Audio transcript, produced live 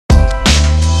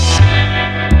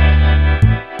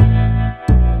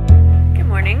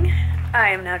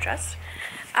am now dressed.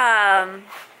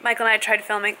 Michael and I tried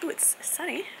filming, ooh, it's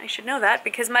sunny, I should know that,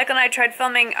 because Michael and I tried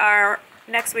filming our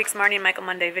next week's Marnie and Michael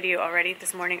Monday video already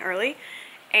this morning early,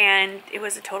 and it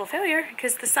was a total failure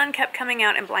because the sun kept coming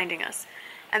out and blinding us.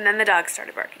 And then the dogs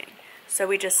started barking. So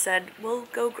we just said, we'll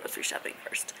go grocery shopping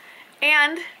first.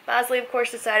 And Bosley, of course,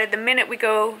 decided the minute we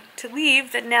go to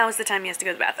leave that now is the time he has to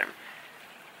go to the bathroom.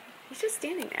 He's just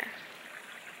standing there.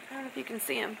 I don't know if you can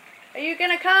see him. Are you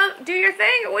gonna come do your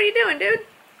thing? Or what are you doing, dude?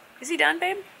 Is he done,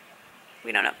 babe?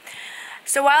 We don't know.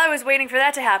 So while I was waiting for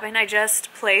that to happen, I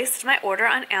just placed my order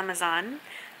on Amazon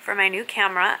for my new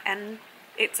camera, and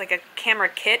it's like a camera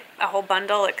kit, a whole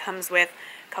bundle. It comes with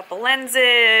a couple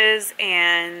lenses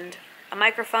and a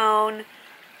microphone,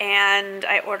 and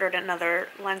I ordered another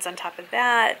lens on top of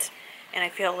that, and I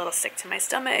feel a little sick to my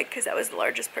stomach because that was the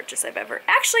largest purchase I've ever...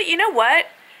 Actually, you know what?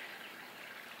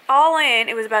 All in,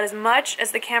 it was about as much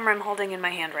as the camera I'm holding in my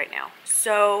hand right now.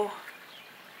 So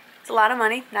it's a lot of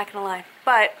money, not gonna lie,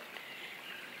 but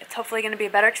it's hopefully gonna be a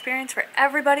better experience for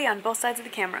everybody on both sides of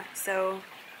the camera. So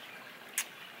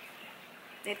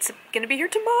it's gonna be here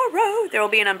tomorrow. There will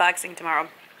be an unboxing tomorrow.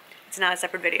 It's not a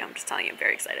separate video, I'm just telling you, I'm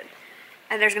very excited.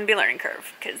 And there's gonna be a learning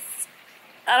curve, because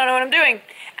I don't know what I'm doing.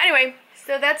 Anyway,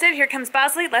 so that's it. Here comes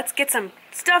Bosley. Let's get some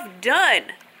stuff done.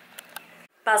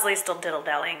 Bosley's still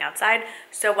diddle-dallying outside,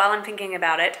 so while I'm thinking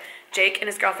about it, Jake and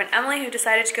his girlfriend Emily, who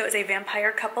decided to go as a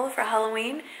vampire couple for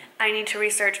Halloween, I need to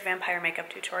research vampire makeup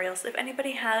tutorials. If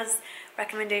anybody has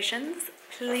recommendations,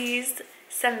 please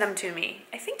send them to me.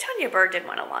 I think Tanya Burr did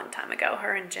one a long time ago,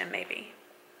 her and Jim maybe.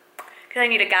 Because I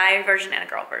need a guy version and a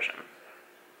girl version.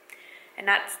 And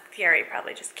not scary,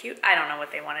 probably just cute. I don't know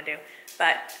what they want to do.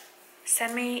 But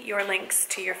send me your links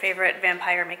to your favorite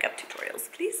vampire makeup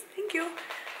tutorials, please. Thank you.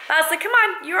 Bosley, come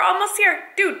on. You're almost here.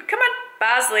 Dude, come on.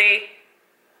 Bosley.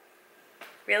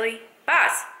 Really?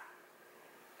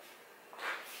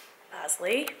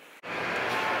 Bosley.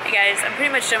 Hey guys, I'm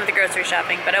pretty much done with the grocery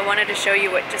shopping, but I wanted to show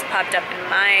you what just popped up in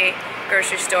my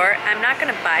grocery store. I'm not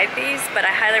going to buy these, but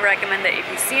I highly recommend that if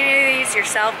you see any of these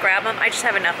yourself, grab them. I just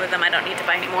have enough of them. I don't need to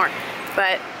buy any more.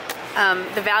 But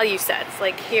the value sets,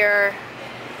 like here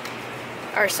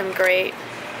are some great...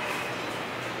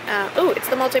 oh, it's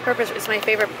the multi-purpose. It's my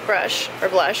favorite brush or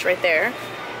blush right there.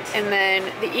 And then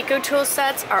the Eco Tool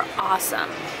sets are awesome.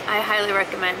 I highly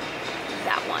recommend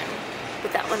that one.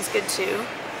 But that one's good too.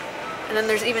 And then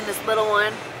there's even this little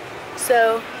one.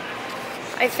 So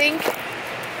I think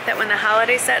that when the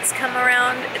holiday sets come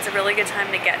around, it's a really good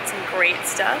time to get some great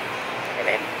stuff.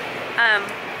 Hey, babe.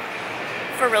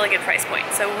 For a really good price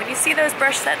point. So when you see those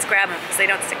brush sets, grab them because they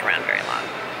don't stick around very long.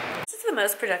 This is the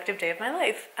most productive day of my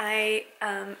life. I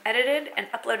edited and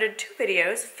uploaded 2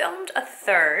 videos, filmed a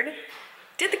third,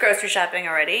 did the grocery shopping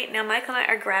already. Now Michael and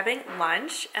I are grabbing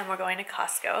lunch and we're going to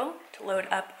Costco to load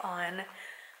up on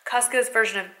Costco's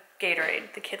version of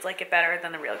Gatorade. The kids like it better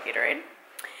than the real Gatorade.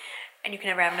 And you can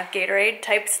never have enough Gatorade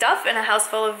type stuff in a house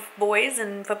full of boys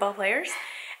and football players.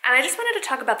 And I just wanted to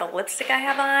talk about the lipstick I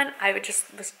have on. I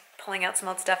just was pulling out some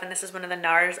old stuff, and this is one of the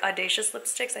NARS Audacious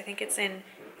lipsticks. I think it's in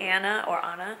Anna or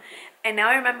Anna. And now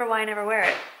I remember why I never wear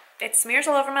it. It smears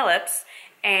all over my lips,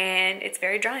 and it's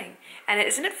very drying. And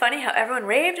isn't it funny how everyone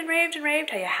raved and raved and raved,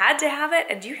 how you had to have it?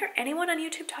 And do you hear anyone on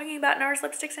YouTube talking about NARS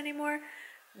lipsticks anymore?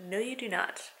 No, you do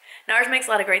not. NARS makes a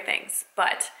lot of great things,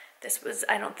 but this was,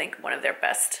 I don't think, one of their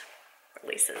best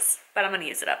releases. But I'm going to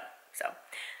use it up, so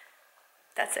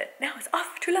that's it. Now it's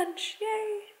off to lunch.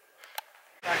 Yay!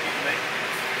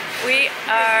 We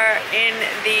are in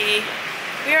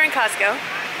Costco,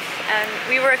 and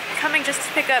we were coming just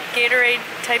to pick up Gatorade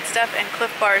type stuff and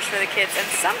Cliff Bars for the kids, and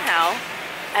somehow,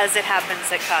 as it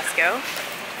happens at Costco,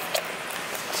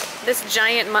 this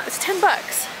giant, it's $10.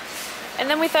 And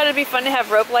then we thought it'd be fun to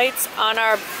have rope lights on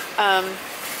our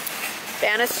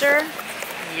banister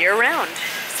year round.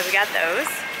 So we got those.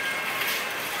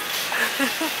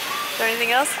 Is there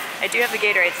anything else? I do have the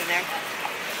Gatorades in there.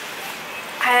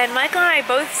 And Michael and I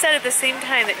both said at the same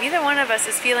time that neither one of us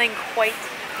is feeling quite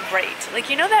right. Like,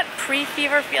 you know that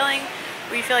pre-fever feeling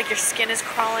where you feel like your skin is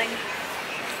crawling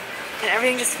and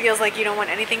everything just feels like you don't want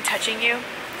anything touching you?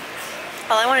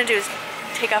 All I want to do is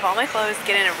take off all my clothes,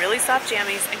 get in a really soft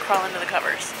jammies, and crawl into the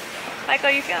covers.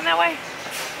 Michael, are you feeling that way?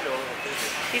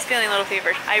 He's feeling a little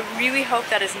fevered. I really hope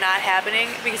that is not happening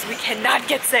because we cannot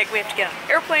get sick. We have to get on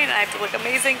an airplane. I have to look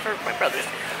amazing for my brother's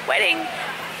wedding.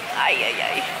 Ay, ay,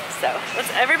 ay. So let's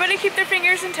everybody keep their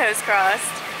fingers and toes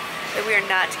crossed that we are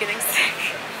not getting sick.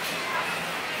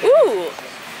 Ooh,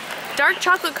 dark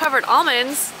chocolate covered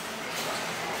almonds.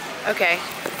 Okay,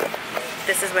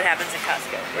 this is what happens in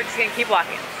Costco. We're just gonna keep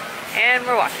walking. And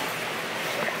we're walking.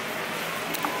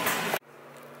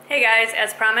 Hey guys,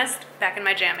 as promised, back in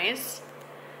my jammies.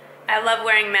 I love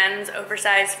wearing men's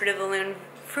oversized Fruit of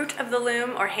the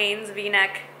Loom or Hanes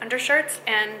V-neck undershirts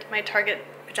and my Target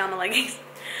pajama leggings.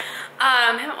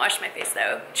 Haven't washed my face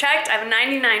though. Checked, I have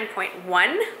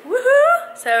 99.1,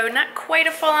 woohoo! So not quite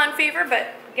a full-on fever, but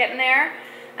getting there.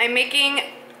 I'm making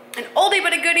an oldie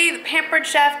but a goodie, the Pampered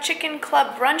Chef Chicken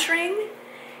Club brunch ring.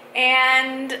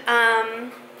 And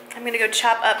I'm gonna go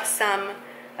chop up some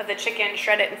of the chicken,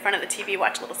 shred it in front of the TV,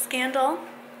 watch a little Scandal,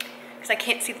 because I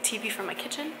can't see the TV from my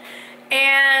kitchen.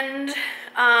 And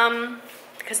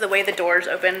because the way the doors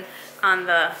open on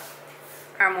the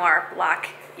armoire lock,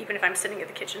 even if I'm sitting at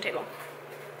the kitchen table.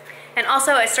 And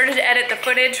also I started to edit the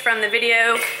footage from the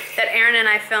video that Aaron and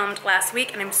I filmed last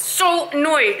week, and I'm so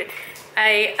annoyed.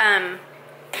 The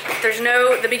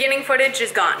beginning footage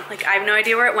is gone. Like, I have no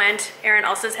idea where it went. Aaron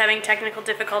also is having technical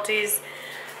difficulties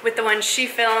with the one she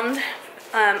filmed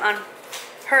on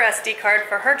her SD card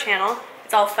for her channel.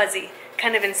 It's all fuzzy,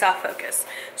 kind of in soft focus.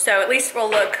 So at least we'll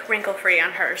look wrinkle-free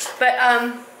on hers. But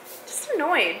just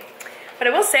annoyed. But I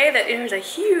will say that there's a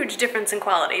huge difference in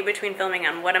quality between filming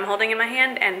on what I'm holding in my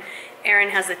hand and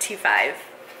Aaron has the T5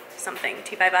 something,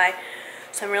 T5i.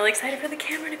 So I'm really excited for the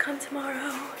camera to come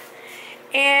tomorrow.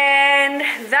 And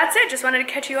that's it. Just wanted to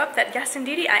catch you up that yes,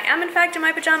 indeedy, I am in fact in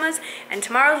my pajamas, and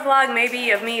tomorrow's vlog may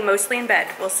be of me mostly in bed.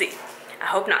 We'll see. I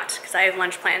hope not, because I have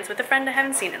lunch plans with a friend I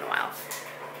haven't seen in a while.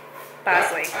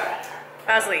 Bosley.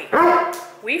 Bosley.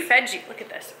 We fed you. Look at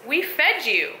this. We fed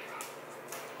you.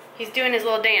 He's doing his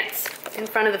little dance in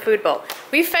front of the food bowl.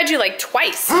 We fed you like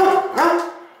twice.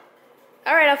 All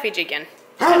right, I'll feed you again.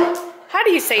 How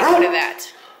do you say no to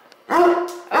that?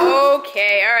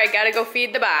 Okay, all right, gotta go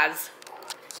feed the Boz.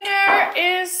 Dinner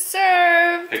is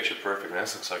served. Picture perfect, man.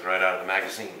 This looks like right out of the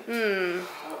magazine. Mmm,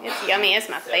 it's yummy. It's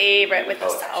my favorite with the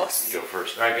sauce. You go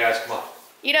first. All right, guys, come on.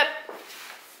 Eat up.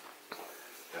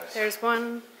 Guys. There's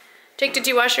one. Jake, did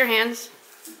you wash your hands?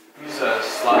 These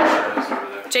slides over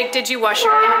there. Jake, did you wash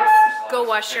your hands? Go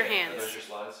wash your hands. Are those your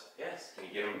slides? Yes. Can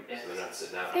you get them so they're not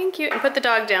sitting out? Thank you. And put the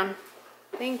dog down.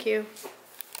 Thank you.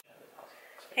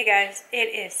 Hey guys, it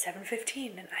is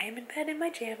 7:15 and I am in bed in my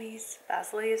jammies.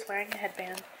 Bosley is wearing a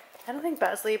headband. I don't think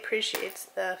Bosley appreciates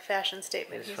the fashion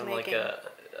statement he's making. Like a,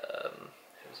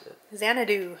 who's it?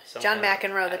 Xanadu, John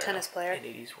McEnroe, the tennis player. An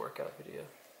 80s workout video.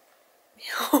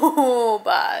 Oh,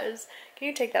 Boz. Can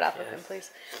you take that off of him, please?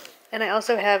 And I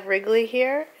also have Wrigley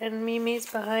here, and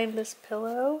Mimi's behind this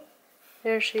pillow.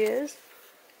 There she is.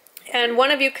 And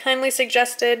one of you kindly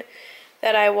suggested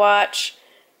that I watch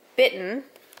Bitten,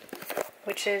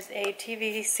 which is a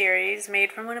TV series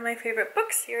made from one of my favorite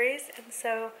book series, and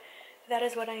so that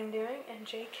is what I am doing, and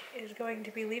Jake is going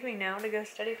to be leaving now to go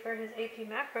study for his AP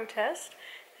macro test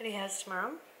that he has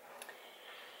tomorrow.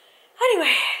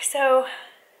 Anyway, so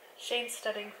Shane's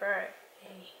studying for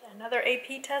another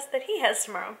AP test that he has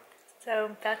tomorrow.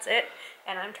 So that's it,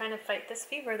 and I'm trying to fight this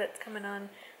fever that's coming on.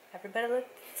 Everybody,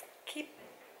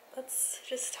 let's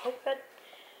just hope that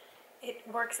it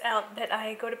works out, that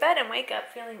I go to bed and wake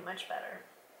up feeling much better.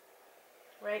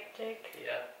 Right, Jake?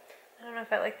 Yeah. I don't know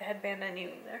if I like the headband on you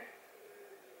either.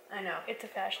 I know, it's a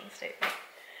fashion statement.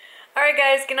 Alright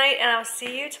guys, good night, and I'll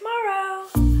see you tomorrow.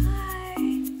 Bye.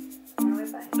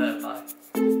 Bye.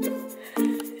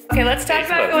 Okay, let's talk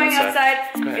about going outside.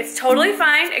 It's totally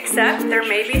fine, except there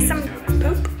may be some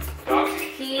poop.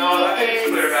 No, I think it's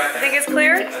clear back there. I think it's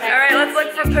clear? Alright, let's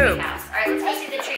look for poop. Alright, let's